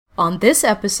On this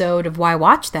episode of Why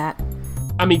Watch That?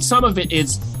 I mean, some of it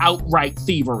is outright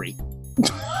thievery.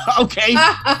 Okay?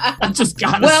 I just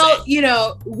gotta say. You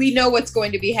know, we know what's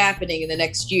going to be happening in the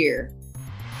next year.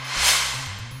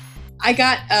 I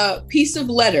got a piece of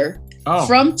letter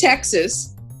from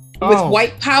Texas with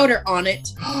white powder on it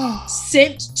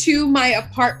sent to my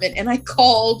apartment, and I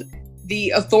called the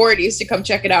authorities to come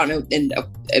check it out, and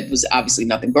it was obviously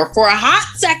nothing. But for a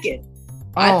hot second,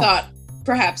 I thought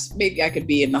perhaps maybe I could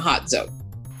be in the hot zone.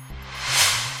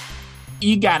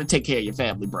 You got to take care of your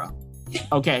family, bro.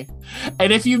 Okay?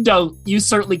 And if you don't, you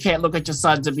certainly can't look at your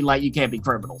sons and be like, you can't be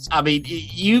criminals. I mean,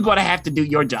 you're going to have to do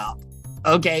your job.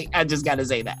 Okay? I just got to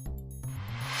say that.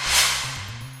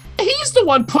 He's the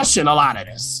one pushing a lot of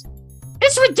this.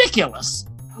 It's ridiculous.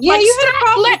 Yeah, you had a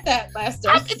problem with that last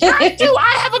time.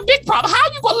 I have a big problem. How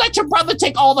are you going to let your brother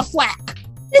take all the flack?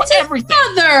 It's his everything.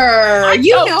 Brother.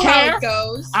 You know how it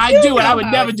goes. I do, and I would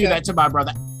never do that to my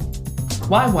brother.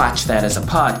 Why Watch That is a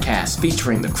podcast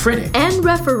featuring the critic and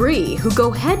referee who go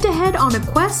head-to-head on a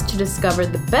quest to discover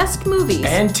the best movies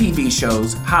and TV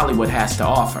shows Hollywood has to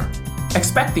offer.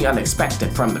 Expect the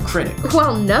unexpected from the critic.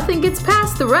 Well, nothing gets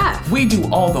past the ref. We do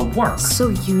all the work, so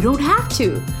you don't have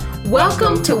to.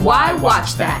 Welcome to Why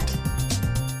Watch That.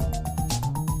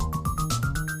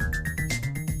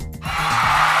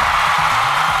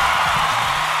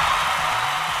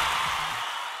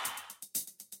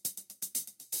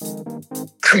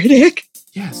 Critic?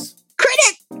 Yes.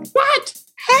 Critic! What?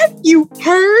 Have you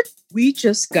heard? We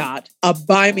just got a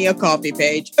Buy Me a Coffee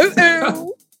page. What's that?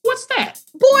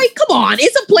 Boy, come on.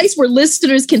 It's a place where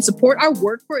listeners can support our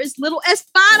work for as little as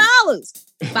 $5.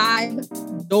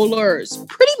 $5.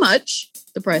 Pretty much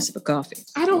the price of a coffee.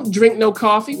 I don't drink no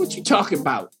coffee. What you talking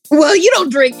about? Well, you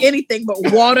don't drink anything but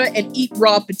water and eat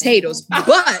raw potatoes.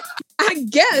 But I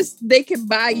guess they can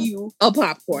buy you a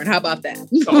popcorn. How about that?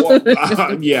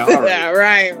 Yeah, all right. Yeah,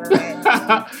 right.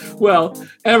 Well,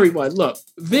 everyone, look,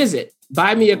 visit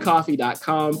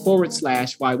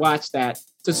buymeacoffee.com/why watch that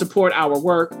to support our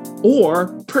work or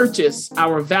purchase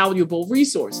our valuable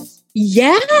resources.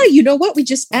 Yeah, you know what? We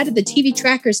just added the TV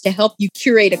trackers to help you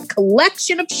curate a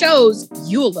collection of shows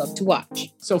you'll love to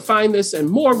watch. So find this and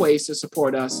more ways to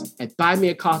support us at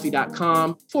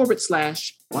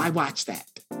buymeacoffee.com/why watch that.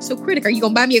 So, Critic, are you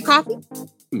going to buy me a coffee?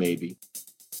 Maybe.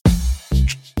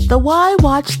 The Why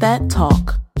Watch That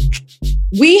talk.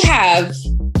 We have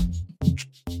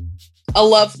a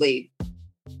lovely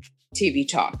TV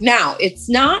talk. Now, it's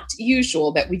not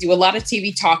usual that we do a lot of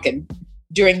TV talking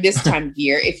during this time of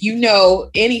year. If you know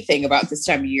anything about this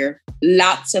time of year,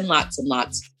 lots and lots and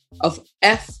lots of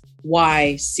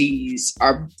FYCs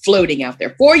are floating out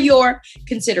there for your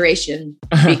consideration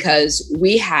because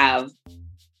we have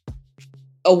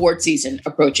award season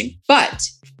approaching. But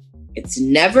it's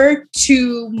never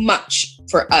too much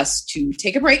for us to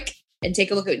take a break and take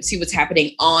a look and see what's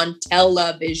happening on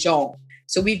television.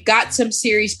 So we've got some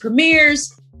series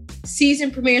premieres, season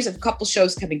premieres of a couple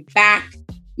shows coming back.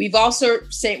 We've also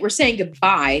we're saying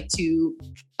goodbye to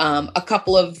a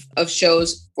couple of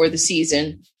shows for the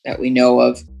season that we know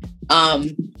of.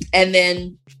 And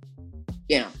then,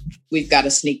 we've got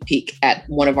a sneak peek at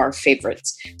one of our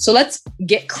favorites. So let's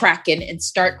get cracking and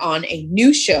start on a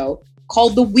new show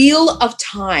called The Wheel of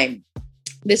Time.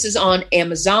 This is on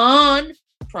Amazon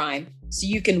Prime. So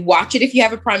you can watch it if you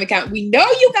have a Prime account. We know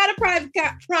you got a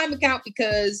Prime account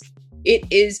because it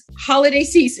is holiday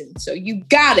season. So you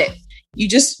got it. You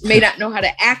just may not know how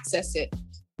to access it.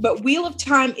 But Wheel of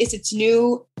Time is its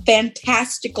new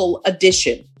fantastical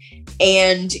edition.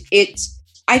 And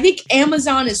I think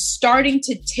Amazon is starting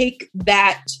to take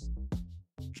that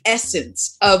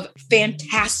essence of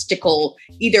fantastical,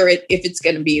 either if it's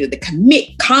going to be the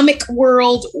comic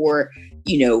world or,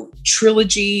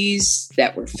 trilogies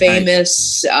that were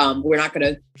famous. We're not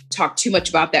going to talk too much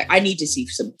about that. I need to see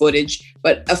some footage,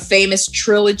 but a famous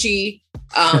trilogy.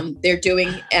 They're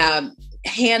doing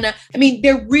Hannah. I mean,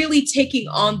 they're really taking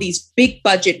on these big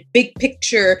budget, big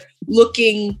picture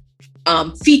looking,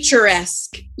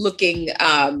 feature-esque looking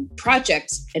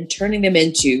projects and turning them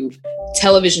into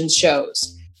television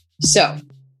shows. So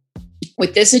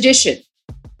with this edition,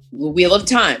 The Wheel of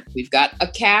Time, we've got a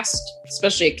cast,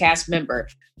 especially a cast member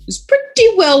who's pretty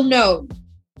well known.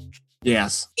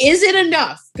 Yes. Is it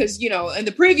enough? Because, in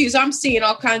the previews, I'm seeing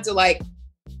all kinds of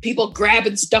people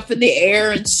grabbing stuff in the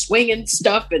air and swinging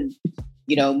stuff and,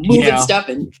 moving stuff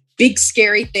and big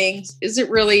scary things. Is it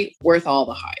really worth all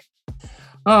the hype?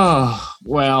 Oh,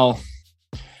 well,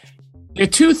 there are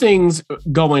two things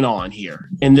going on here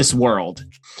in this world.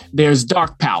 There's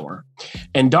dark power,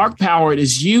 and dark power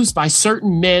is used by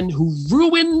certain men who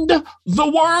ruined the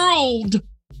world.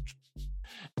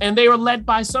 And they were led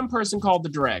by some person called the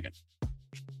Dragon.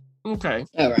 Okay.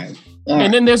 All right.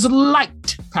 And then there's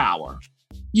light power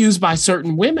used by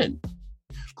certain women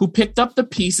who picked up the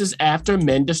pieces after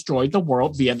men destroyed the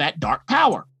world via that dark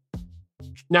power.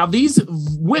 Now, these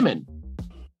women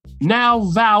now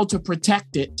vow to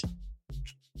protect it,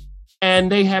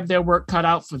 and they have their work cut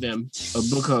out for them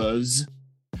because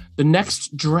the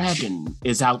next dragon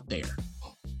is out there.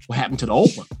 What happened to the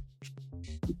old one?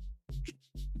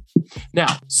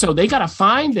 Now, so they got to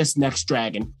find this next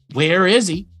dragon. Where is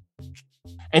he?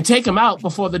 And take him out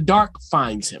before the dark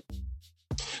finds him.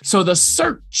 So the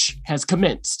search has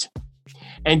commenced.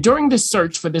 And during the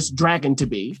search for this dragon to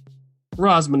be,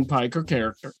 Rosamund Pike, her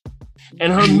character,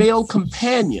 and her male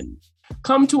companion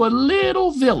come to a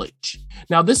little village.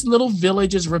 Now, this little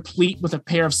village is replete with a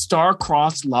pair of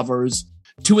star-crossed lovers,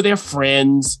 two of their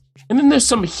friends, and then there's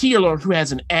some healer who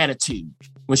has an attitude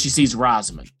when she sees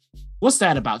Rosamund. What's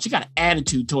that about? She got an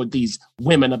attitude toward these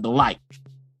women of the light.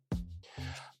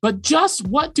 But just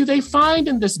what do they find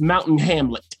in this mountain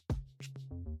hamlet?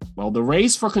 Well, the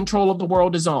race for control of the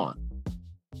world is on.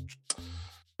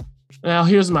 Now,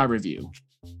 here's my review.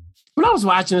 When I was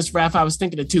watching this, Raph, I was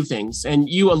thinking of two things, and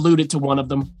you alluded to one of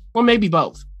them, or maybe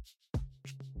both.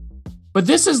 But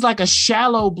this is like a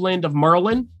shallow blend of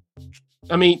Merlin.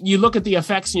 I mean, you look at the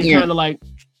effects and you're kind of like,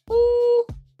 ooh.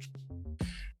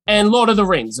 And Lord of the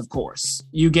Rings, of course.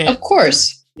 Of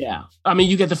course. Yeah. I mean,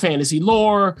 you get the fantasy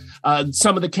lore,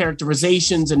 some of the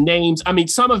characterizations and names. I mean,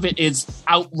 some of it is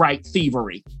outright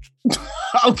thievery.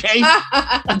 Okay.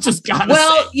 I just gotta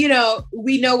say. You know,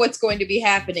 we know what's going to be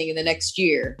happening in the next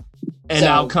year. And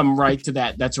I'll come right to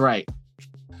that. That's right.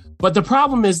 But the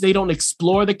problem is they don't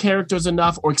explore the characters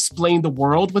enough or explain the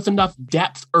world with enough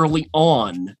depth early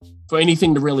on for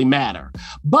anything to really matter.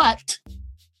 But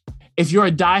if you're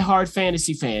a diehard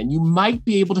fantasy fan, you might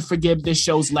be able to forgive this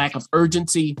show's lack of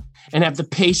urgency and have the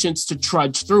patience to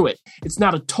trudge through it. It's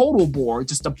not a total bore,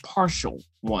 just a partial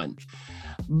one.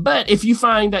 But if you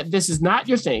find that this is not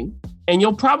your thing, and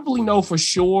you'll probably know for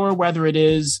sure whether it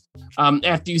is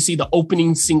after you see the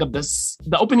opening scene of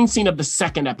the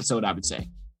second episode, I would say.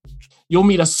 You'll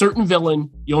meet a certain villain,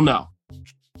 you'll know.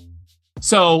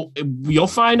 So you'll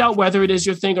find out whether it is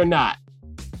your thing or not.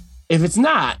 If it's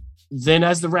not, then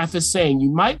as the ref is saying,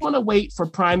 you might want to wait for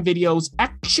Prime Video's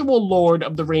actual Lord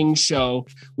of the Rings show,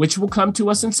 which will come to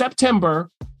us in September.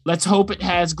 Let's hope it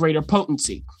has greater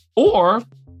potency. Or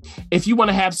if you want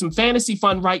to have some fantasy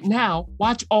fun right now,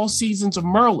 watch all seasons of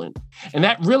Merlin. And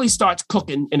that really starts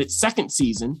cooking in its second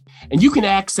season. And you can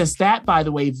access that, by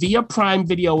the way, via Prime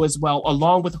Video as well,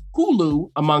 along with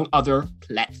Hulu, among other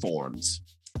platforms.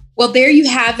 Well, there you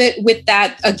have it with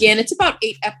that. Again, it's about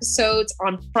 8 episodes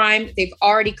on Prime. They've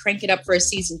already cranked it up for a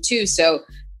season 2, so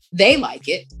they like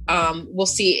it. We'll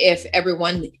see if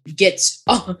everyone gets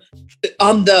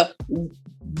on the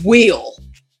wheel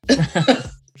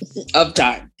of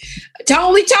time.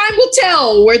 Only time will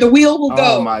tell where the wheel will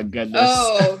go. Oh, my goodness.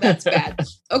 Oh, that's bad.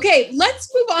 Okay,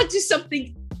 let's move on to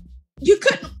something you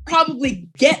couldn't probably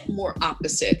get more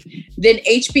opposite than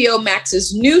HBO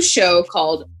Max's new show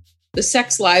called The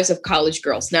Sex Lives of College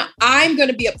Girls. Now, I'm going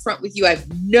to be upfront with you. I have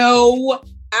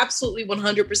absolutely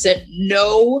 100%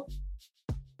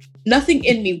 nothing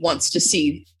in me wants to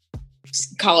see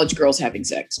college girls having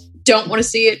sex. Don't want to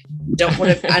see it.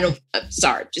 I'm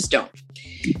sorry, just don't.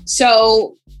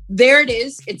 So there it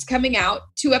is. It's coming out.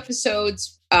 2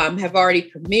 episodes have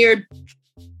already premiered.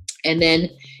 And then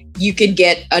you can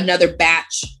get another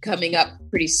batch coming up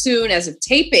pretty soon. As of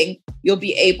taping, you'll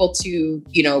be able to,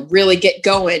 really get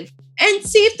going and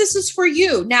see if this is for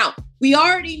you. Now, we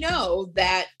already know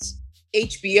that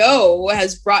HBO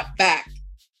has brought back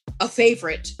a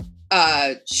favorite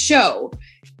show.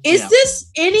 Is this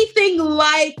anything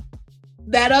like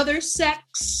that other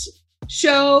sex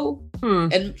show?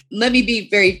 And let me be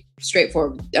very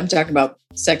straightforward. I'm talking about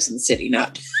Sex and the City,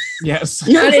 not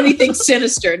anything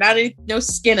sinister, no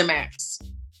Skinamax.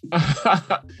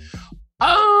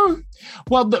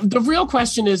 Well, the real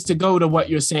question is, to go to what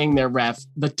you're saying there, Ref,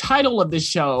 the title of this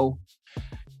show,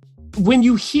 when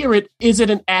you hear it, is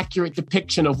it an accurate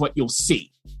depiction of what you'll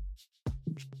see?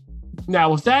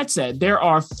 Now, with that said, there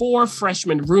are 4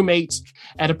 freshman roommates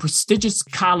at a prestigious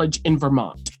college in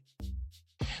Vermont.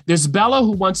 There's Bella,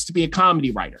 who wants to be a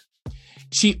comedy writer.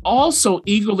 She also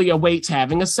eagerly awaits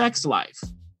having a sex life.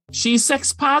 She's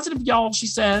sex positive, y'all, she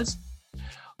says.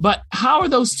 But how are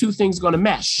those two things going to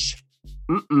mesh?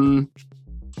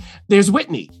 There's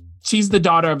Whitney. She's the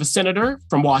daughter of a senator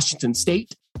from Washington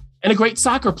State and a great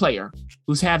soccer player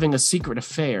who's having a secret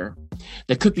affair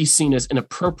that could be seen as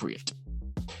inappropriate.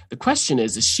 The question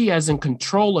is she as in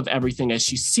control of everything as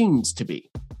she seems to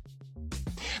be?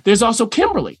 There's also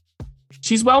Kimberly.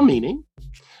 She's well-meaning,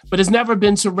 but has never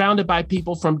been surrounded by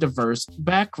people from diverse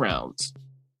backgrounds.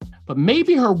 But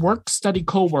maybe her work-study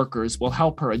coworkers will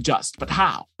help her adjust. But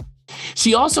how?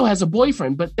 She also has a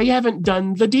boyfriend, but they haven't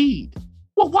done the deed.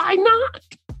 Well, why not?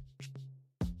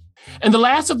 And the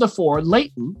last of the four,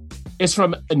 Layton, is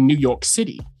from New York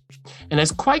City and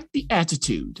has quite the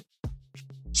attitude.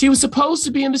 She was supposed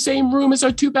to be in the same room as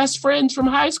her two best friends from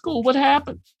high school. What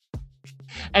happened?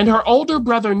 And her older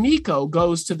brother, Nico,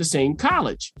 goes to the same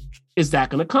college. Is that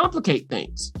going to complicate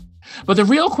things? But the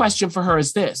real question for her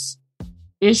is this.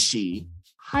 Is she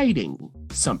hiding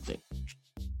something?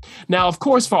 Now, of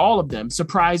course, for all of them,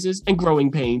 surprises and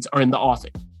growing pains are in the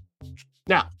offing.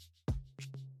 Now,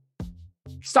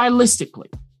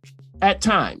 stylistically, at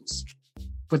times,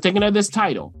 we're thinking of this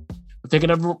title, we're thinking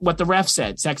of what the ref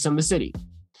said, Sex and the City.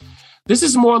 This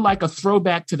is more like a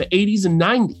throwback to the 80s and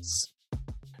 90s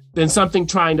than something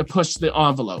trying to push the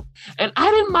envelope. And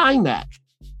I didn't mind that.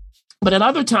 But at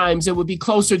other times, it would be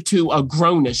closer to a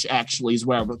grownish, actually, is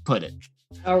where I would put it.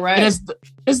 All right. It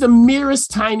is the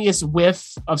merest, tiniest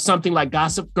whiff of something like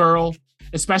Gossip Girl,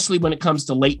 especially when it comes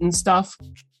to Layton stuff,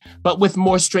 but with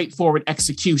more straightforward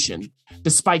execution,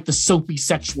 despite the soapy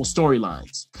sexual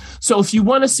storylines. So if you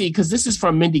want to see, because this is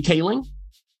from Mindy Kaling,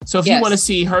 so if you want to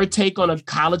see her take on a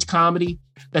college comedy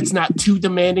that's not too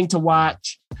demanding to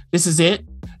watch, this is it.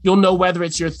 You'll know whether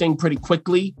it's your thing pretty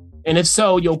quickly. And if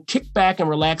so, you'll kick back and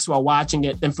relax while watching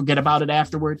it, then forget about it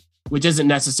afterward, which isn't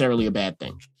necessarily a bad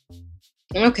thing.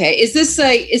 Okay. Is this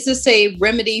a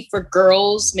remedy for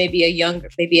girls? Maybe an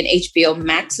HBO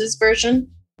Max's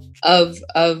version of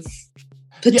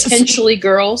potentially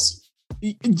girls?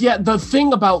 Yeah. The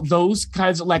thing about those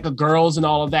kinds of like a girls and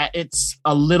all of that, it's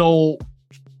a little,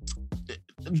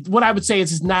 what I would say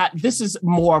is this is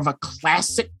more of a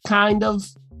classic kind of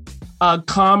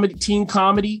comedy, teen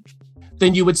comedy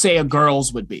than you would say a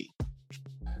girls would be.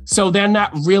 So they're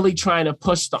not really trying to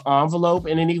push the envelope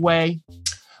in any way.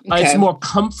 Okay. It's more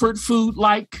comfort food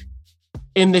like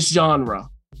in this genre.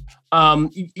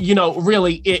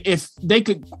 Really, if they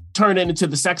could turn it into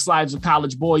the sex lives of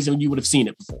college boys, and you would have seen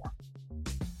it before.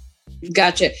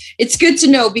 Gotcha. It's good to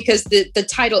know because the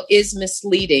title is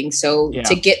misleading. So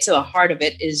to get to the heart of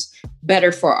it is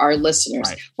better for our listeners.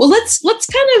 Right. Well, let's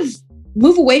kind of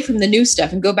move away from the new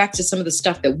stuff and go back to some of the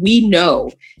stuff that we know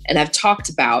and have talked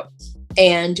about.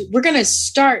 And we're going to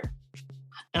start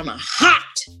on a hot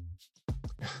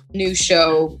new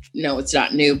show. No, it's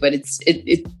not new, but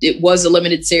it was a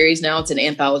limited series. Now it's an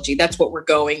anthology. That's what we're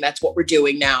going. That's what we're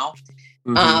doing now.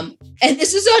 Mm-hmm. And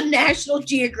this is on National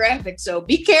Geographic. So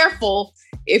be careful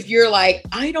if you're like,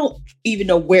 I don't even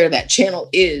know where that channel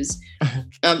is.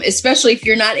 Especially if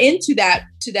you're not into that,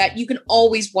 you can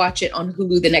always watch it on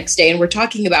Hulu the next day. And we're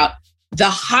talking about The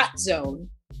Hot Zone,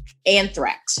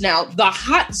 Anthrax. Now, The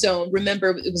Hot Zone, remember,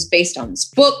 it was based on this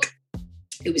book.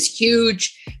 It was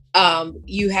huge.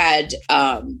 You had,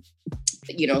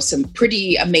 some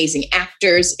pretty amazing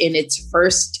actors in its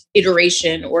first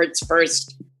iteration or its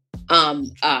first,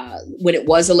 when it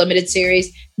was a limited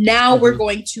series. Now we're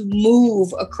going to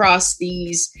move across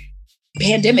these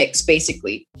pandemics,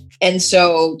 basically. And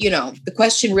so, the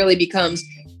question really becomes,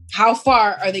 how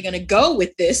far are they going to go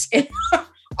with this? And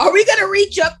are we going to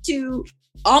reach up to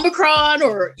Omicron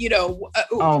or,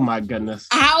 oh my goodness.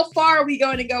 How far are we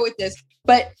going to go with this?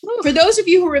 But for those of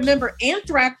you who remember,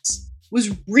 Anthrax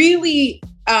was really,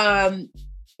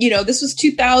 this was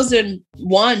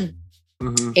 2001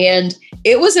 and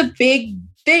it was a big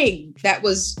thing that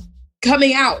was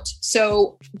coming out.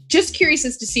 So just curious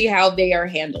as to see how they are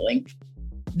handling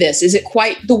this. Is it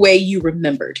quite the way you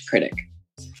remembered, Critic?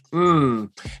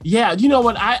 Yeah, you know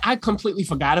what? I completely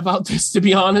forgot about this, to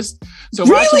be honest. So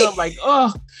really? Watching it, I'm like,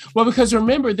 oh, well, because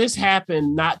remember, this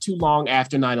happened not too long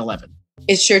after 9/11.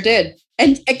 It sure did.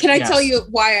 And can I tell you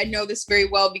why I know this very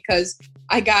well? Because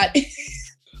I got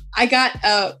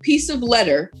a piece of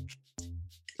letter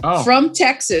from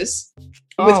Texas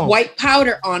with white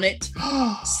powder on it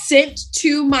sent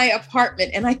to my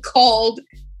apartment, and I called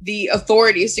the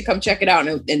authorities to come check it out,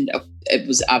 and it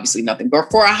was obviously nothing. But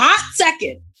for a hot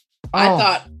second, I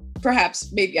thought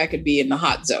perhaps maybe I could be in the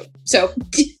hot zone. So,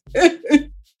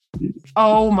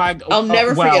 oh my! I'll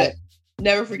never forget it.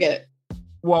 Never forget it.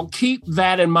 Well, keep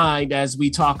that in mind as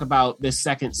we talk about this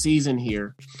second season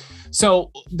here.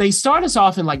 So they start us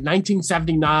off in like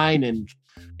 1979 and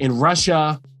in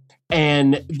Russia.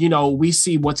 And, we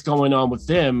see what's going on with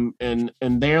them and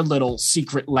their little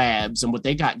secret labs and what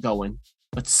they got going.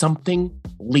 But something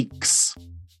leaks.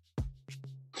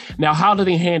 Now, how do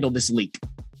they handle this leak?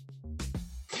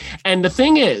 And the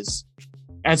thing is,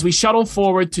 as we shuttle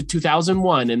forward to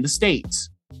 2001 in the States,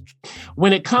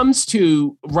 When it comes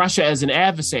to Russia as an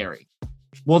adversary,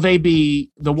 will they be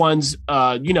the ones,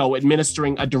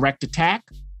 administering a direct attack?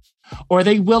 Or are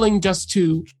they willing just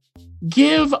to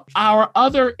give our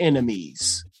other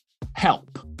enemies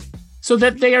help so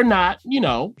that they are not,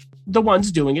 the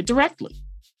ones doing it directly?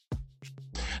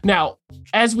 Now,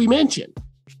 as we mentioned,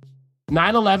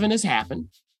 9/11 has happened.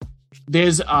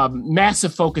 There's a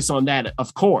massive focus on that,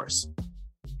 of course.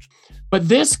 But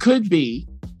this could be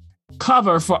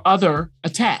cover for other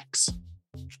attacks.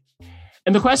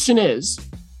 And the question is,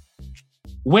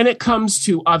 when it comes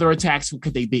to other attacks, what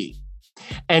could they be?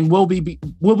 And will we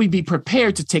be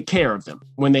prepared to take care of them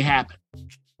when they happen?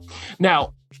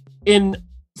 Now, in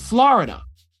Florida,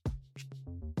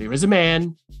 there is a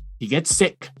man, he gets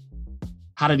sick.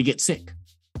 How did he get sick?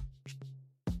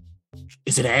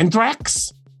 Is it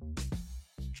anthrax?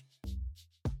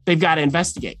 They've got to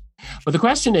investigate. But the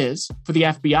question is, for the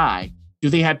FBI, do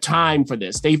they have time for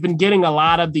this? They've been getting a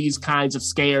lot of these kinds of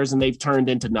scares and they've turned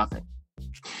into nothing.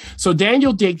 So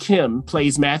Daniel Dae Kim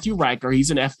plays Matthew Riker. He's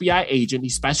an FBI agent. He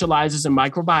specializes in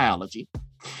microbiology.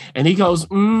 And he goes,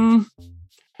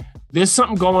 there's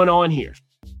something going on here.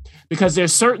 Because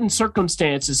there's certain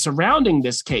circumstances surrounding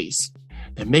this case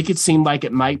that make it seem like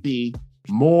it might be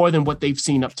more than what they've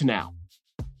seen up to now.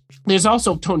 There's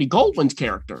also Tony Goldwyn's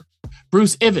character,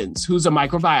 Bruce Evans, who's a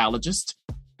microbiologist.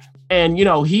 And,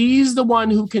 he's the one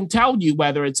who can tell you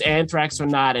whether it's anthrax or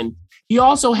not. And he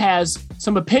also has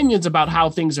some opinions about how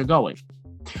things are going.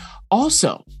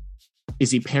 Also,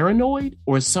 is he paranoid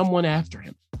or is someone after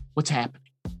him? What's happening?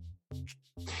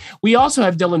 We also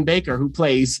have Dylan Baker, who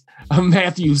plays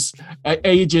Matthew's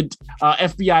agent,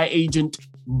 FBI agent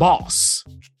boss.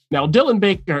 Now, Dylan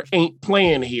Baker ain't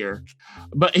playing here,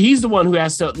 but he's the one who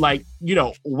has to,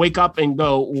 wake up and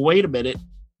go, wait a minute,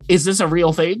 is this a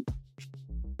real thing?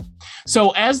 So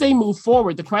as they move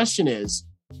forward, the question is,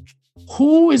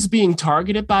 who is being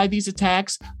targeted by these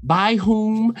attacks? By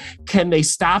whom? Can they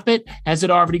stop it? Has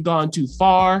it already gone too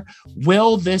far?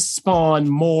 Will this spawn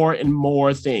more and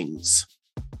more things?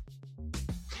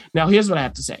 Now, here's what I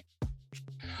have to say.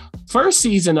 First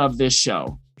season of this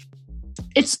show,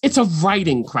 it's a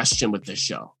writing question with this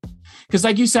show. Because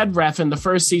like you said, Ref, in the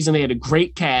first season, they had a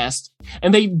great cast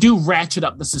and they do ratchet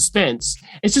up the suspense.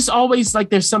 It's just always like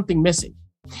there's something missing.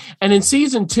 And in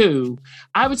season 2,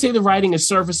 I would say the writing is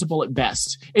serviceable at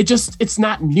best. It's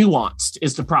not nuanced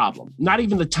is the problem. Not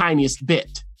even the tiniest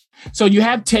bit. So you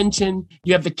have tension,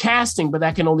 you have the casting, but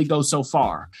that can only go so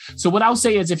far. So what I'll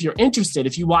say is if you're interested,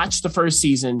 if you watch the first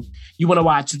season, you want to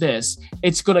watch this,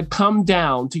 it's going to come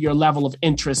down to your level of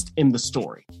interest in the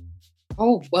story.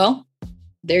 Oh, well,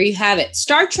 there you have it.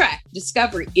 Star Trek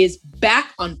Discovery is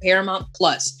back on Paramount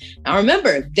Plus. Now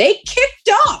remember, they kicked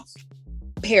off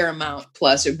Paramount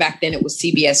Plus, or back then it was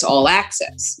CBS All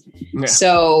Access. Yeah.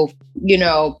 So,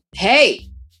 hey,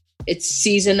 it's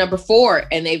season number 4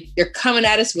 and they're coming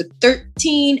at us with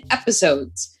 13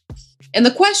 episodes. And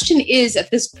the question is, at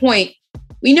this point,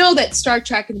 we know that Star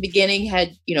Trek in the beginning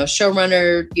had,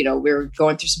 showrunner, we were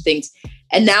going through some things,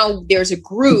 and now there's a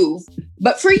groove.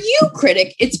 But for you,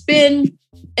 critic, it's been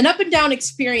an up and down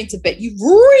experience a bit. You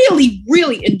really,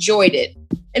 really enjoyed it.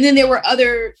 And then there were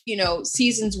other,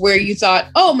 seasons where you thought,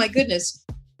 oh my goodness,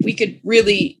 we could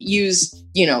really use,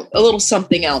 a little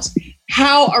something else.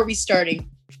 How are we starting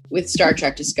with Star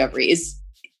Trek Discovery? Is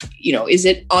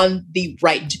it on the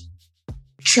right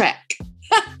track?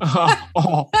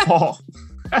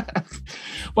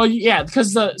 Well, yeah,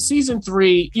 because the season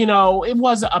 3, it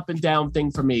was an up and down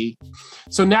thing for me.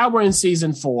 So now we're in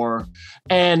season 4,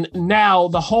 and now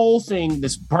the whole thing,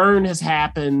 this burn has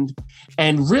happened.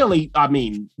 And really,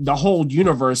 the whole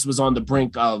universe was on the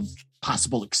brink of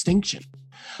possible extinction.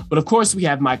 But of course, we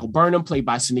have Michael Burnham, played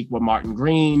by Sonequa Martin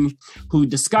Green, who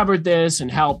discovered this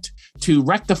and helped to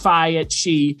rectify it,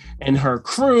 she and her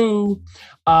crew.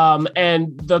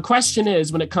 And the question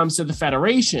is, when it comes to the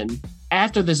Federation,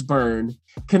 after this burn,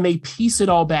 can they piece it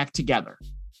all back together?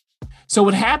 So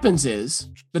what happens is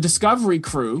the Discovery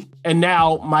crew, and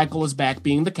now Michael is back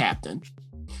being the captain,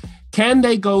 can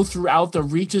they go throughout the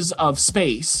reaches of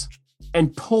space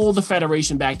and pull the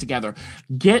Federation back together,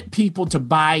 get people to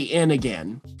buy in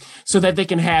again so that they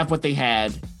can have what they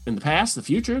had in the past, the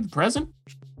future, the present?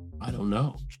 I don't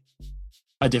know.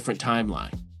 A different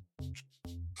timeline.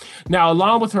 Now,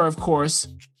 along with her, of course,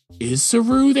 is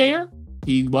Saru there?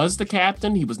 He was the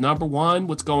captain. He was number 1.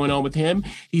 What's going on with him?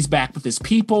 He's back with his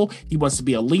people. He wants to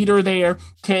be a leader there.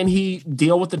 Can he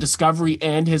deal with the Discovery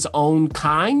and his own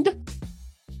kind?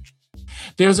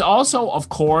 There's also, of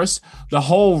course, the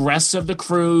whole rest of the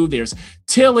crew. There's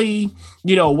Tilly.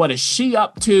 What is she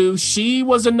up to? She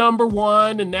was a number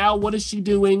 1, and now what is she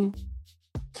doing?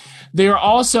 There are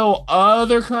also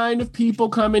other kind of people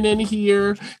coming in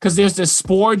here because there's this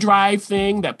spore drive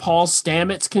thing that Paul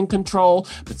Stamets can control,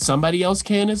 but somebody else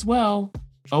can as well.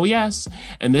 Oh, yes.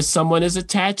 And this someone is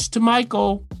attached to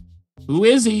Michael. Who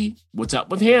is he? What's up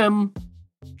with him?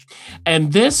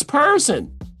 And this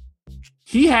person,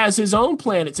 he has his own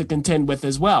planet to contend with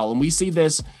as well. And we see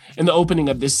this in the opening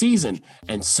of this season.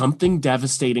 And something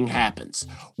devastating happens.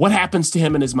 What happens to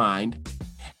him in his mind?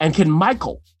 And can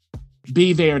Michael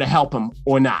be there to help him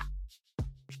or not?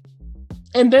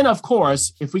 And then, of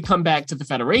course, if we come back to the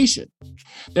Federation,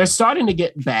 they're starting to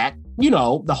get back,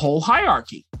 the whole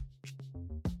hierarchy.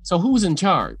 So who's in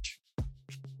charge?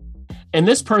 And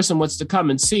this person wants to come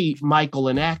and see Michael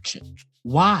in action.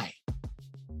 Why?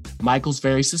 Michael's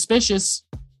very suspicious.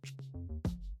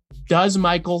 Does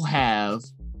Michael have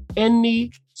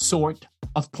any sort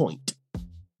of point?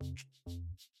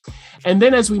 And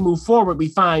then as we move forward, we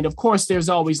find, of course, there's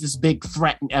always this big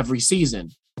threat in every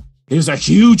season. There's a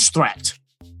huge threat.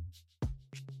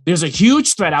 There's a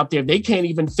huge threat out there. They can't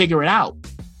even figure it out.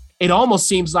 It almost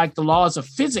seems like the laws of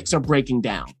physics are breaking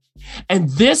down. And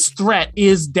this threat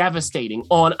is devastating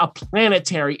on a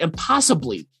planetary and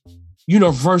possibly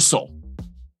universal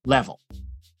level.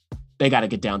 They got to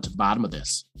get down to the bottom of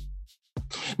this.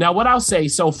 Now, what I'll say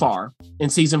so far in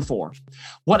season 4,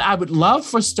 what I would love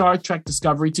for Star Trek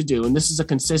Discovery to do, and this is a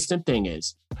consistent thing,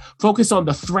 is focus on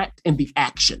the threat and the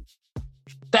action.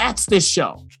 That's this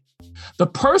show. The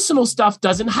personal stuff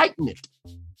doesn't heighten it.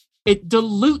 It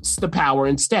dilutes the power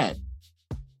instead.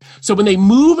 So when they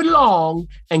move it along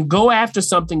and go after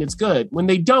something that's good, when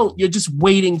they don't, you're just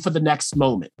waiting for the next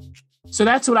moment. So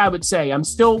that's what I would say. I'm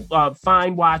still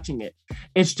fine watching it.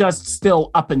 It's just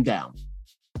still up and down.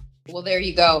 Well, there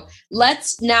you go.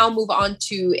 Let's now move on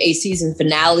to a season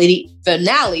finale,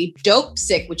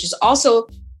 Dopesick, which is also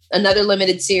another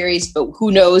limited series, but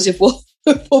who knows if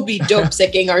we'll be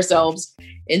dope-sicking ourselves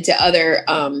into other,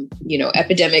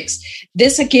 epidemics.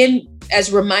 This, again,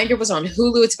 as a reminder, was on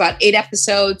Hulu. It's about 8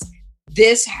 episodes.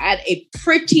 This had a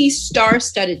pretty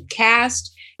star-studded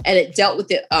cast, and it dealt with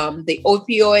the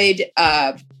opioid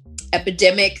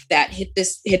epidemic that hit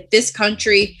this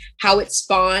country, how it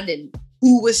spawned, and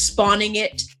who was spawning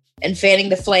it and fanning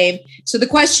the flame. So the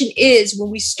question is, when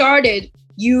we started,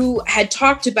 you had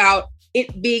talked about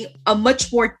it being a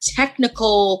much more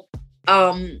technical.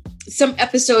 Some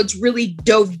episodes really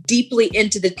dove deeply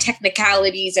into the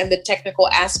technicalities and the technical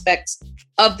aspects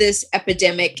of this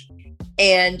epidemic.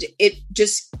 And it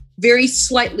just very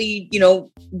slightly,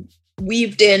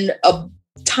 weaved in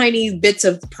tiny bits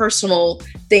of personal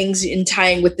things in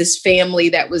tying with this family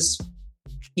that was,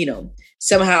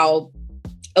 somehow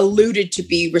alluded to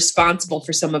be responsible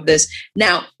for some of this.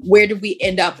 Now, where did we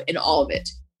end up in all of it?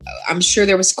 I'm sure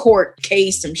there was court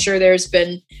case. I'm sure there's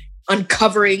been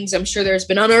uncoverings. I'm sure there's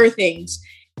been unearthings.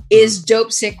 Is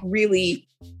Dopesick really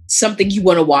something you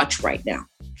want to watch right now?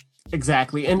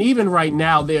 Exactly. And even right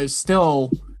now, this is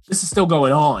still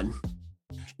going on.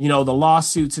 The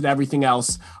lawsuits and everything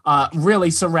else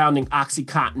really surrounding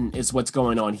OxyContin is what's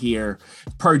going on here.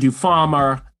 Purdue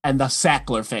Pharma and the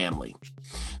Sackler family.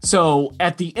 So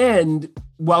at the end,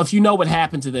 well, if you know what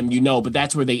happened to them, but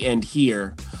that's where they end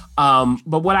here. But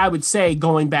what I would say,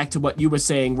 going back to what you were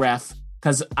saying, Ref,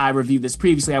 because I reviewed this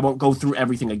previously, I won't go through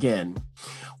everything again.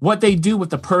 What they do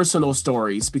with the personal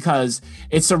stories, because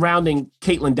it's surrounding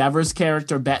Caitlin Dever's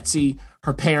character, Betsy,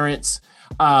 her parents,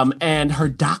 and her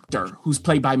doctor, who's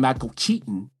played by Michael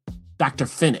Keaton, Dr.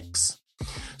 Phoenix.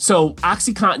 So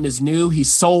OxyContin is new. He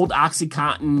sold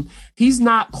OxyContin. He's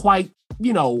not quite,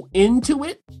 into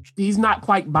it. He's not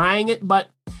quite buying it, but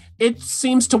it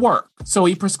seems to work. So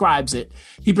he prescribes it.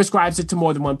 He prescribes it to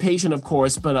more than one patient, of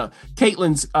course, but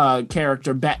Caitlin's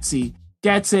character, Betsy,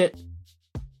 gets it,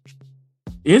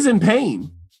 is in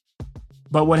pain.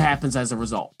 But what happens as a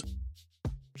result?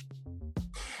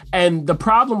 And the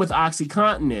problem with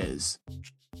OxyContin is,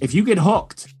 if you get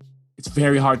hooked, it's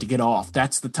very hard to get off.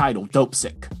 That's the title,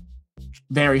 Dopesick.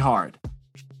 Very hard.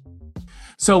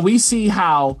 So we see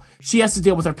how she has to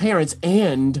deal with her parents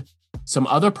and some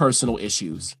other personal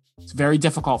issues. It's very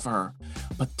difficult for her.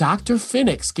 But Dr.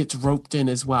 Phoenix gets roped in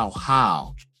as well.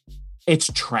 How? It's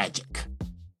tragic.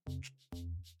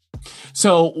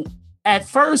 So at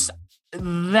first,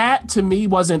 that to me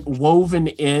wasn't woven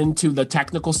into the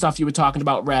technical stuff you were talking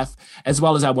about, Ref, as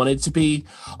well as I wanted it to be.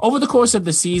 Over the course of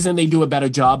the season, they do a better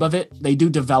job of it. They do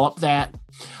develop that.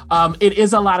 It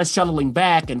is a lot of shuttling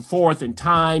back and forth in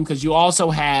time because you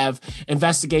also have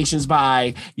investigations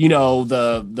by,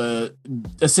 the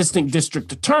assistant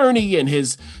district attorney and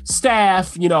his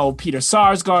staff. Peter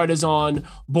Sarsgaard is on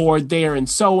board there and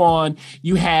so on.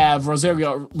 You have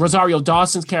Rosario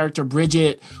Dawson's character,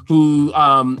 Bridget, who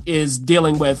is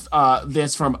dealing with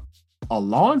this from a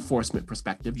law enforcement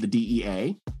perspective, the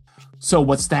DEA. So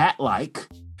what's that like?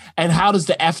 And how does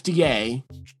the FDA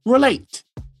relate?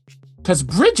 Because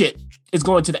Bridget is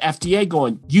going to the FDA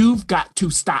going, you've got to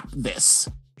stop this.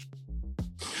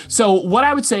 So what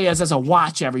I would say is, as a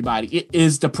watch, everybody, it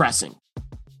is depressing.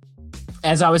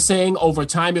 As I was saying, over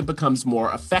time, it becomes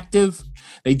more effective.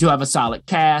 They do have a solid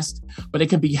cast, but it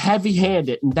can be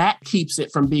heavy-handed, and that keeps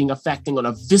it from being affecting on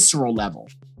a visceral level,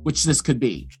 which this could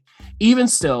be. Even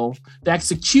still, the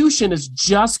execution is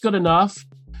just good enough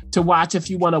to watch if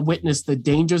you want to witness the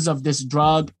dangers of this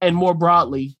drug, and more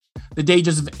broadly, the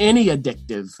dangers of any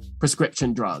addictive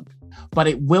prescription drug. But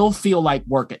it will feel like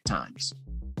work at times.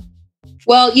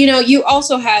 Well, you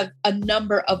also have a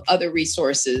number of other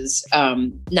resources,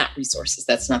 not resources,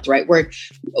 that's not the right word.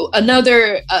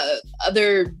 Other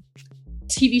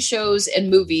TV shows and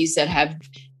movies that have,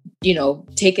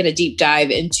 taken a deep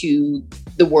dive into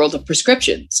the world of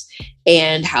prescriptions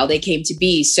and how they came to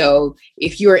be. So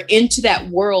if you're into that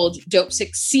world,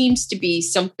 Dopesick seems to be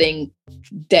something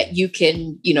that you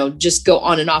can, just go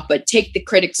on and off, but take the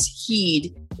critics'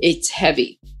 heed. It's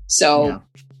heavy. So,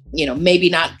 maybe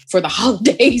not for the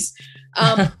holidays,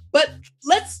 but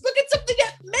let's look at something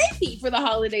that may be for the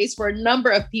holidays for a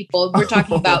number of people. We're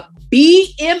talking about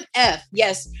BMF.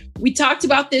 Yes, we talked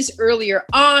about this earlier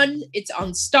on. It's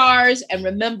on Starz. And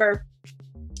remember,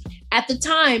 at the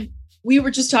time, we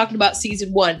were just talking about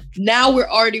season 1. Now we're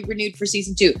already renewed for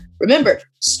season 2. Remember,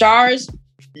 Starz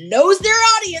knows their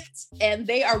audience and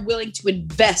they are willing to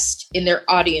invest in their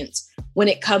audience when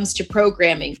it comes to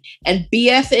programming. And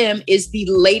BFM is the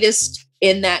latest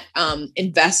in that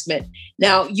investment.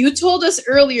 Now, you told us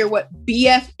earlier what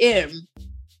BFM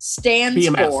stands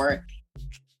for.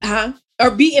 Or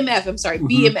BMF, I'm sorry,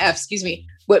 BMF, excuse me.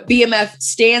 What BMF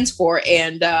stands for,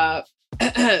 and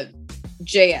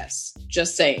JS,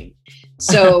 just saying.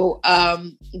 So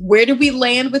where do we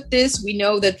land with this? We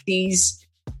know that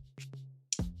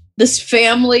this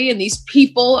family and these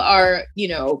people are,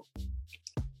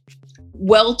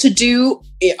 well-to-do.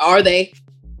 Are they?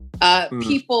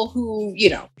 People who,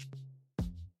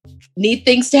 need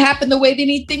things to happen the way they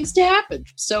need things to happen.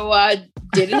 So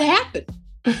did it happen?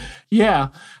 Yeah.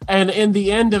 And in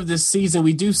the end of this season,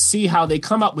 we do see how they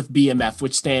come up with BMF,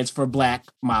 which stands for Black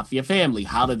Mafia Family.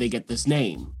 How did they get this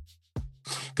name?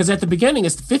 Because at the beginning,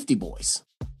 it's the 50 Boys.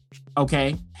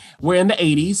 Okay. We're in the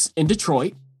 80s in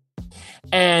Detroit.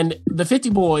 And the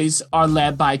 50 Boys are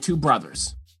led by 2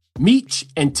 brothers, Meech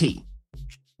and T.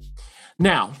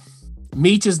 Now,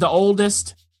 Meech is the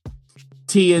oldest.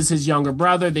 T is his younger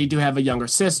brother. They do have a younger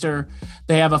sister.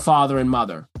 They have a father and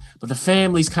mother. But the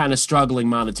family's kind of struggling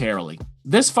monetarily.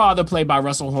 This father, played by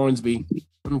Russell Hornsby,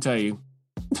 let me tell you,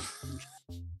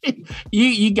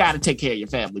 you got to take care of your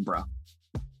family, bro.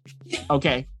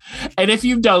 Okay? And if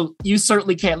you don't, you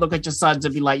certainly can't look at your sons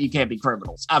and be like, you can't be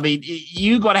criminals. I mean,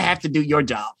 you're going to have to do your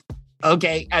job.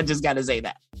 Okay? I just got to say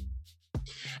that.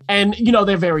 And,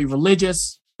 they're very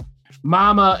religious.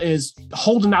 Mama is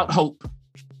holding out hope.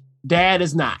 Dad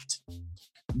is not.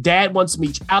 Dad wants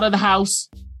Meech out of the house.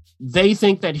 They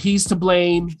think that he's to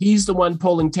blame. He's the one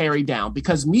pulling Terry down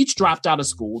because Meech dropped out of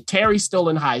school. Terry's still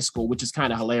in high school, which is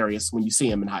kind of hilarious when you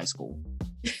see him in high school.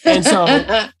 And so,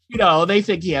 they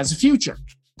think he has a future.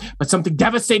 But something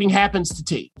devastating happens to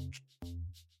T.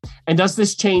 And does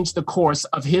this change the course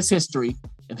of his history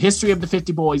and history of the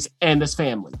 50 Boys and this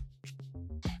family?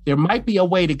 There might be a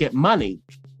way to get money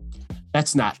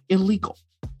that's not illegal.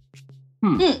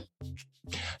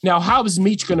 Now, how is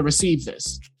Meech going to receive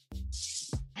this?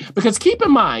 Because keep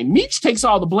in mind, Meech takes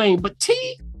all the blame, but T,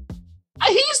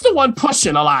 he's the one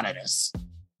pushing a lot of this.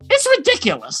 It's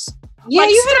ridiculous. Yeah,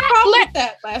 you had a problem with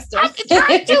that last time.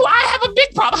 I have a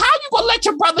big problem. How are you going to let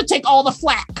your brother take all the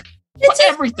flack? It's his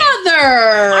everything?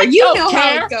 brother. You know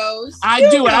how it goes. I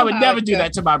do, and I would never do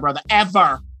that to my brother,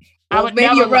 ever. Well,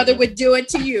 maybe your brother would do it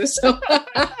to you. So.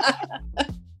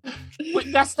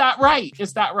 But that's not right.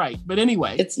 It's not right. But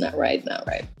anyway. It's not right. Not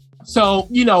right. So,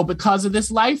 because of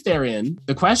this life they're in,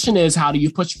 the question is, how do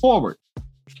you push forward?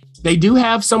 They do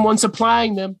have someone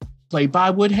supplying them, played by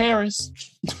Wood Harris.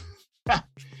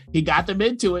 He got them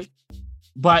into it.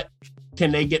 But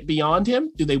can they get beyond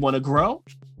him? Do they want to grow?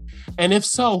 And if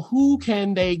so, who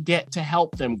can they get to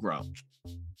help them grow?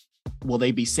 Will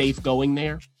they be safe going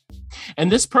there?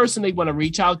 And this person they want to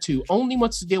reach out to only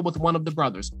wants to deal with one of the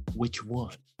brothers. Which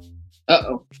one?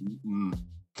 Uh-oh. Mm-hmm.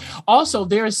 Also,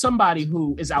 there is somebody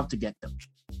who is out to get them.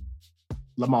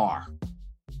 Lamar.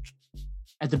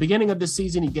 At the beginning of this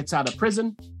season, he gets out of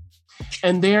prison.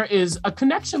 And there is a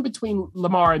connection between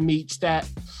Lamar and Meech that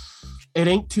it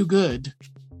ain't too good.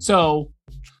 So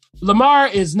Lamar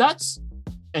is nuts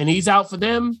and he's out for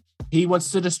them. He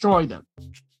wants to destroy them.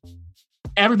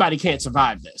 Everybody can't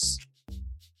survive this.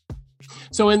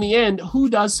 So in the end, who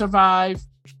does survive?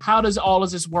 How does all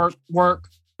of this work?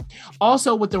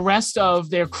 Also, with the rest of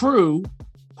their crew,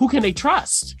 who can they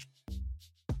trust?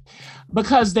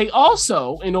 Because they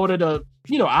also, in order to,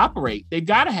 operate, they've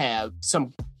got to have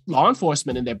some law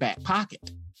enforcement in their back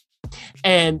pocket.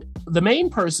 And the main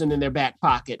person in their back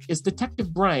pocket is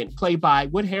Detective Bryant, played by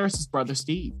Wood Harris's brother,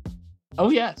 Steve.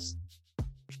 Oh, yes.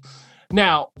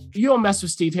 Now, you don't mess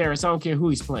with Steve Harris. I don't care who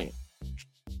he's playing.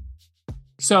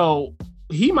 So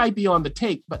he might be on the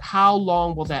take, but how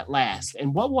long will that last?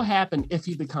 And what will happen if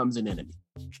he becomes an enemy?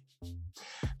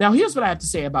 Now, here's what I have to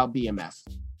say about BMF.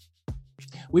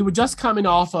 We were just coming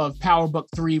off of Power Book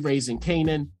 3, Raising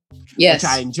Kanan, yes, which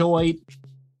I enjoyed.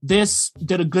 This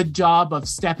did a good job of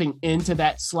stepping into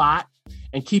that slot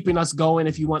and keeping us going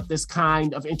if you want this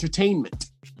kind of entertainment.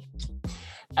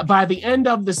 By the end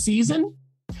of the season,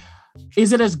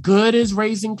 is it as good as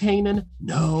Raising Kanan?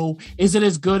 No. Is it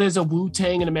as good as a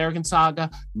Wu-Tang and American Saga?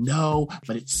 No,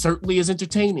 but it certainly is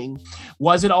entertaining.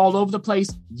 Was it all over the place?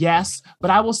 Yes, but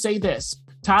I will say this.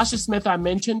 Tasha Smith, I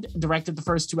mentioned, directed the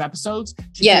first 2 episodes.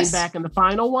 She came back in the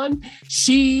final one.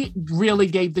 She really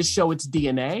gave this show its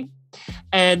DNA.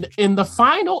 And in the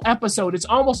final episode, it's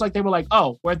almost like they were like,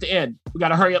 oh, we're at the end. We got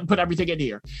to hurry up and put everything in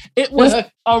here. It was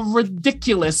a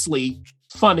ridiculously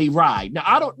funny ride. Now,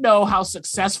 I don't know how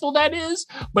successful that is,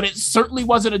 but it certainly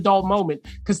wasn't a dull moment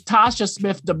because Tasha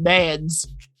Smith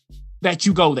demands that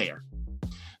you go there.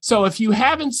 So if you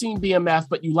haven't seen BMF,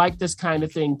 but you like this kind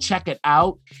of thing, check it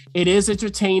out. It is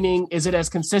entertaining. Is it as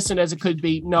consistent as it could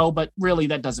be? No, but really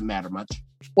that doesn't matter much.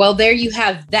 Well, there you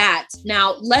have that.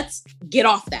 Now let's get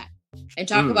off that and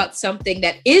talk about something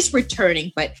that is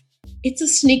returning, but it's a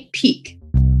sneak peek.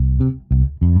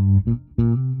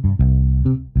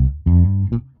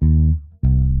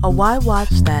 A Why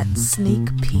Watch That sneak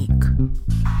peek.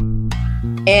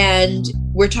 And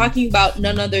we're talking about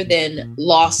none other than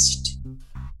Lost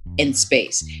in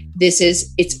Space. This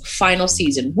is its final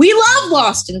season. We love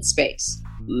Lost in Space.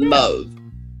 Love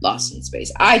Lost in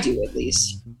Space. I do, at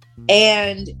least.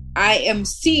 And I am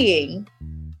seeing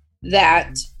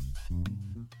that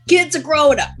kids are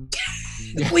growing up.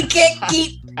 We can't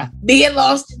keep being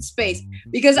lost in space.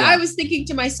 Because I was thinking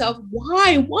to myself,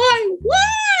 why?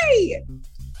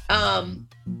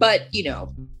 But,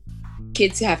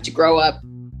 kids have to grow up.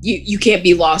 You can't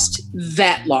be lost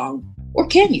that long. Or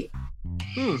can you?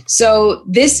 So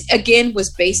this, again, was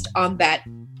based on that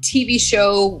TV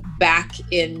show back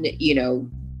in,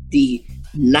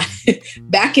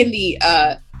 back in the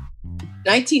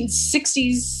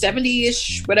 1960s,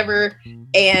 70-ish, whatever.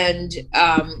 And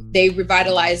they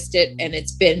revitalized it, and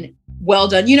it's been well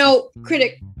done.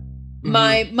 Critic,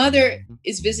 my mother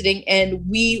is visiting, and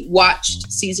we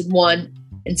watched season 1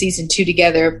 and season 2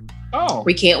 together. Oh,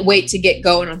 we can't wait to get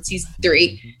going on season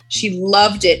 3. She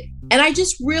loved it. And I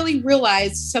just really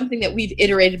realized something that we've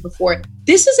iterated before.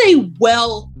 This is a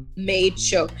well-made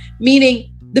show,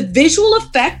 meaning the visual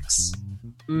effects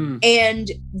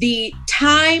and the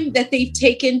time that they've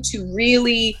taken to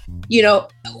really,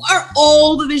 are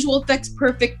all the visual effects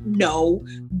perfect? No,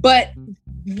 but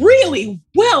really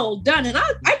well done. And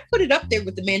I put it up there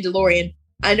with The Mandalorian.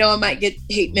 I know I might get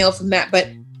hate mail from that, but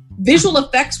visual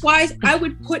effects wise, I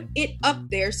would put it up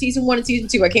there. Season 1 and season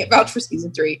 2. I can't vouch for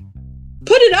season 3.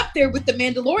 Put it up there with The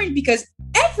Mandalorian because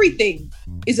everything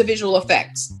is a visual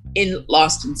effects in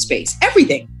Lost in Space.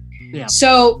 Everything. Yeah.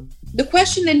 So the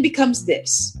question then becomes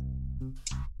this.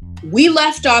 We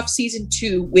left off season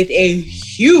 2 with a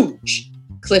huge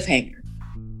cliffhanger.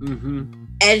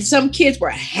 And some kids were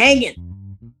hanging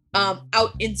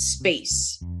out in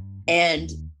space.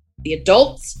 And the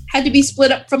adults had to be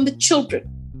split up from the children.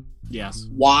 Yes.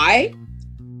 Why?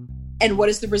 And what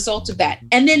is the result of that?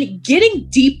 And then getting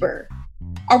deeper,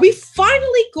 are we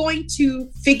finally going to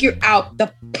figure out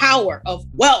the power of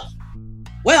wealth?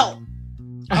 Well,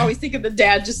 I always think of the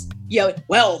dad just yelling,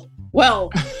 well.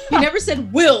 He never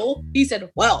said will, he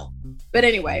said well. But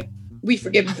anyway, we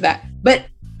forgive him for that. But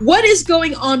what is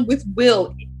going on with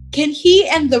Will? Can he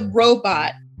and the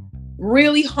robot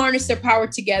really harness their power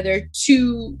together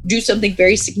to do something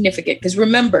very significant? Because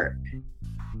remember,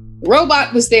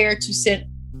 robot was sent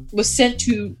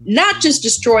to not just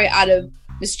destroy out of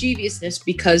mischievousness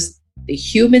because the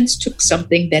humans took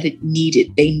something that they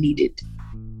needed.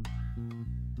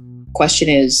 question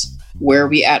is, where are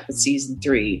we at with season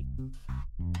 3?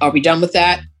 Are we done with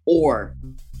that? Or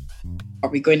are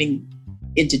we going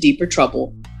into deeper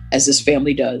trouble, as this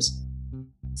family does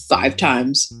 5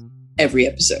 times every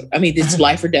episode? I mean, it's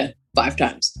life or death 5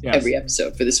 times every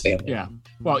episode for this family. Yeah.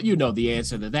 Well, you know the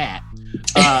answer to that.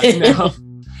 Now,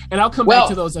 and I'll come back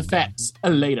to those effects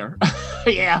later.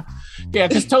 Yeah,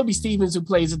 because Toby Stephens, who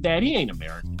plays the dad, he ain't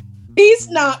American. He's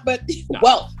not, but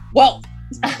no. well.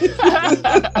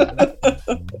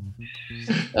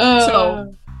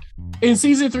 So in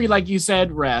season 3, like you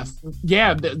said, Ref,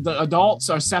 the adults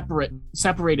are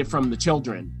separated from the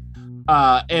children.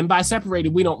 And by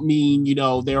separated, we don't mean,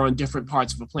 they're on different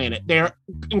parts of a planet. They're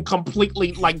in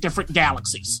completely different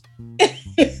galaxies.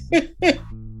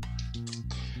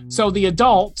 So the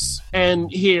adults,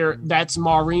 and here that's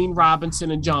Maureen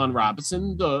Robinson and John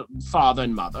Robinson, the father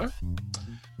and mother.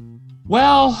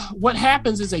 Well, what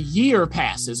happens is a year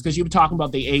passes, because you were talking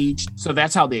about the age, so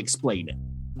that's how they explain it.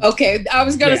 Okay, I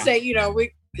was going to say,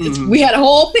 we had a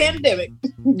whole pandemic.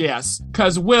 Yes,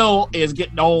 because Will is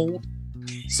getting old.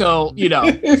 So,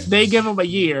 they give him a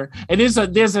year. And there's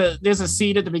a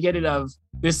scene at the beginning of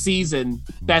this season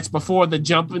that's before the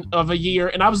jump of a year.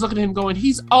 And I was looking at him going,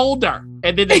 he's older.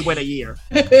 And then they went a year.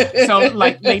 So,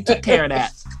 they took care of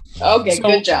that. Okay,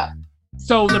 good job.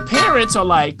 So the parents are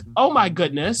like, oh my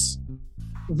goodness,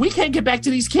 we can't get back to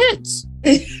these kids.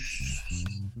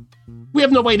 We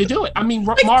have no way to do it. I mean,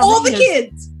 all the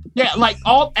kids. Yeah,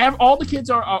 all the kids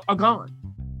are gone.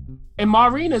 And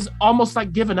Maureen is almost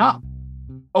given up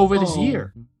over this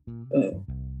year.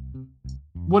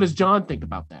 What does John think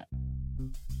about that?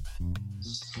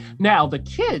 Now, the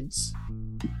kids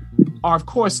are, of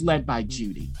course, led by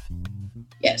Judy.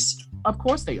 Yes. Of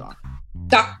course they are.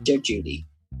 Dr. Judy.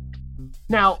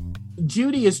 Now,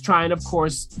 Judy is trying, of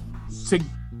course, to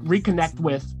reconnect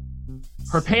with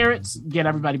her parents, get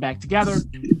everybody back together.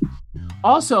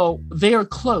 Also, they are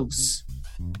close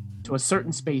to a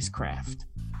certain spacecraft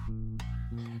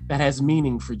that has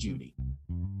meaning for Judy.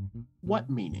 What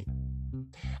meaning?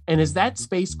 And is that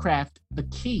spacecraft the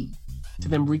key to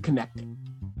them reconnecting?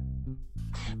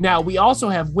 Now, we also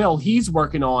have Will. He's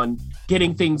working on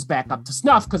getting things back up to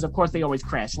snuff because, of course, they always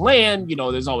crash land.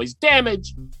 There's always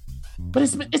damage. But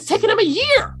it's taken him a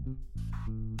year.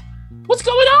 What's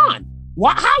going on?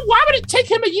 Why would it take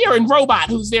him a year and Robot,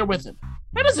 who's there with him?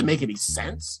 That doesn't make any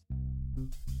sense.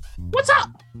 What's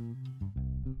up?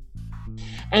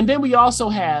 And then we also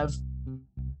have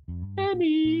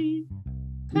Penny.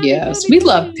 Yes, we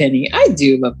love Penny. I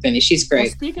do love Penny. She's great.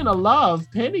 Well, speaking of love,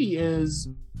 Penny is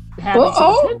having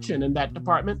some attention in that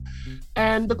department.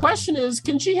 And the question is,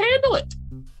 can she handle it?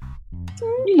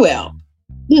 Well.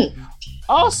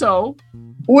 Also,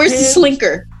 where's the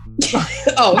slinker?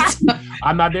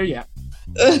 I'm not there yet.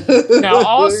 Now,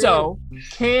 also,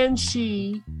 can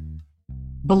she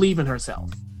believe in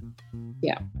herself?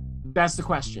 Yeah. That's the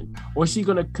question. Or is she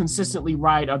going to consistently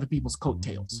ride other people's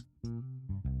coattails?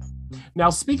 Now,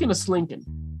 speaking of slinking,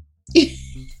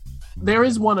 there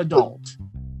is one adult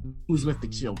who's with the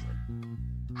children.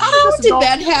 How did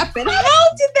that happen? An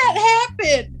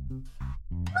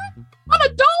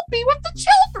adult be with the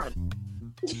children.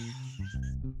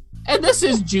 And this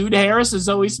is Jude Harris and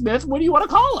Zoe Smith. What do you want to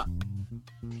call her?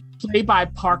 Played by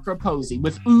Parker Posey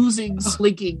with oozing,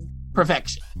 slinking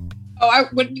perfection.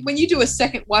 When you do a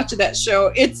second watch of that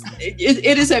show, it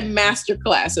is a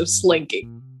masterclass of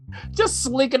slinking. Just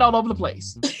slinking all over the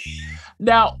place.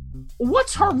 Now,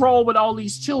 what's her role with all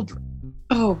these children?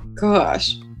 Oh,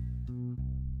 gosh.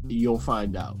 You'll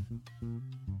find out.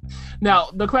 Now,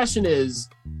 the question is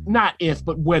not if,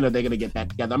 but when are they going to get back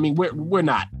together? I mean, we're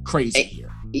not crazy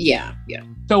here. Yeah.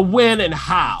 So when and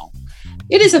how?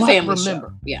 It is a family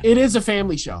show. Yeah. It is a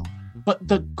family show. But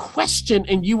the question,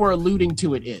 and you were alluding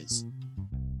to it, is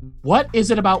what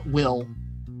is it about Will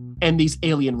and these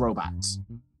alien robots?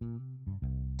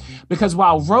 Because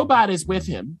while Robot is with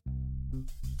him,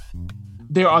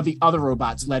 there are the other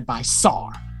robots led by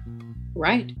SAR.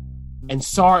 Right. And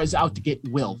SAR is out to get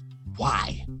Will.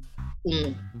 Why?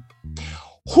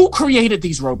 Who created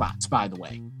these robots, by the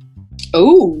way?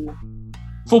 Oh.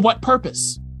 For what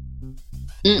purpose?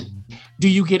 Do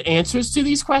you get answers to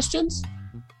these questions?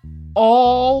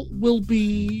 All will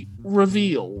be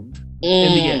revealed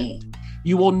in the end.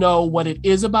 You will know what it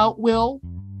is about Will,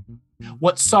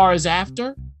 what SAR is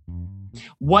after,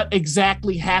 what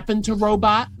exactly happened to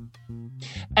Robot,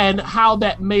 and how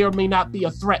that may or may not be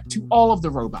a threat to all of the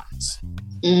robots.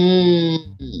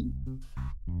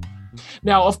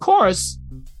 Now, of course,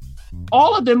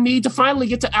 all of them need to finally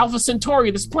get to Alpha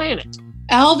Centauri, this planet.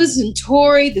 Alpha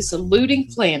Centauri, this eluding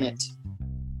planet.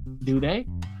 Do they?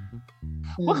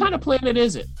 What kind of planet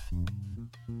is it?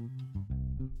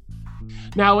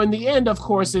 Now, in the end, of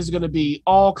course, there's going to be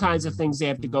all kinds of things they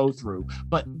have to go through.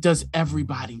 But does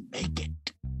everybody make it?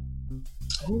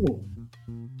 Oh.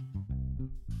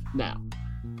 Now,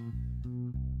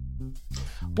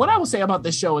 what I will say about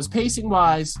this show is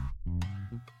pacing-wise,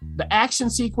 the action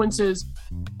sequences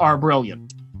are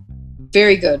brilliant.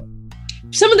 Very good.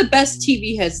 Some of the best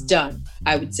TV has done,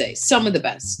 I would say. Some of the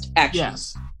best action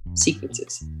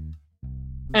sequences.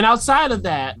 And outside of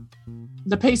that,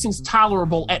 the pacing's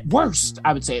tolerable at worst,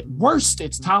 I would say. At worst,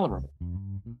 it's tolerable.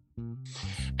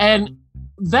 And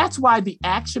that's why the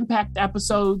action-packed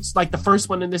episodes, like the first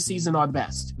one in this season, are the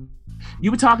best.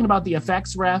 You were talking about the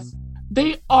effects, Ref.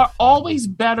 They are always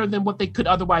better than what they could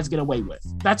otherwise get away with.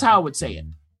 That's how I would say it.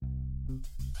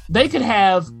 They could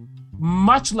have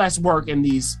much less work in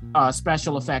these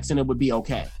special effects and it would be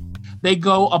okay. They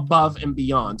go above and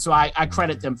beyond. So I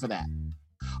credit them for that.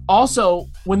 Also,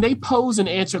 when they pose and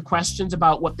answer questions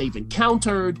about what they've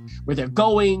encountered, where they're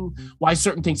going, why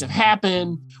certain things have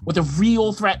happened, what the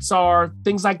real threats are,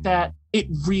 things like that, it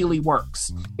really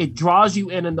works. It draws you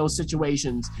in those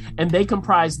situations, and they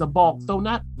comprise the bulk, though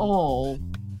not all,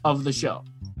 of the show.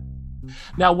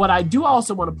 Now, what I do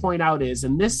also want to point out is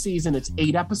in this season, it's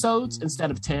 8 episodes instead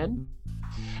of 10,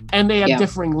 and they have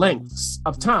differing lengths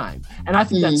of time. And I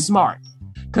think that's smart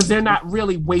because they're not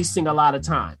really wasting a lot of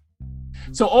time.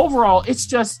 So overall, it's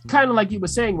just kind of like you were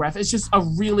saying, Ref, it's just a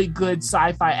really good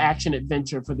sci-fi action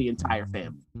adventure for the entire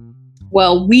family.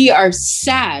 Well, we are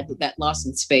sad that Lost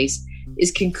in Space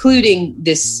is concluding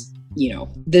this,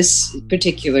 this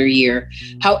particular year.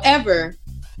 However,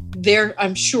 there,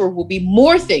 I'm sure, will be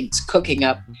more things cooking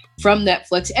up from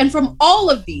Netflix and from all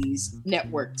of these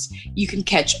networks. You can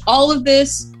catch all of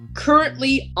this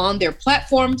currently on their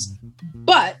platforms,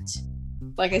 but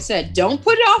like I said, don't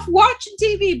put it off watching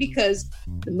TV because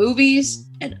the movies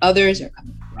and others are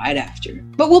coming right after.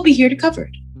 But we'll be here to cover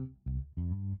it.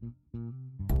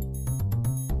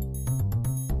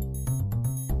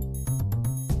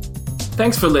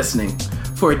 Thanks for listening.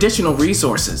 For additional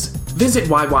resources, visit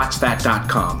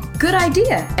whywatchthat.com. Good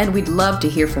idea, and we'd love to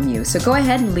hear from you. So go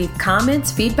ahead and leave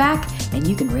comments, feedback, and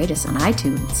you can rate us on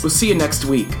iTunes. We'll see you next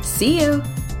week. See you.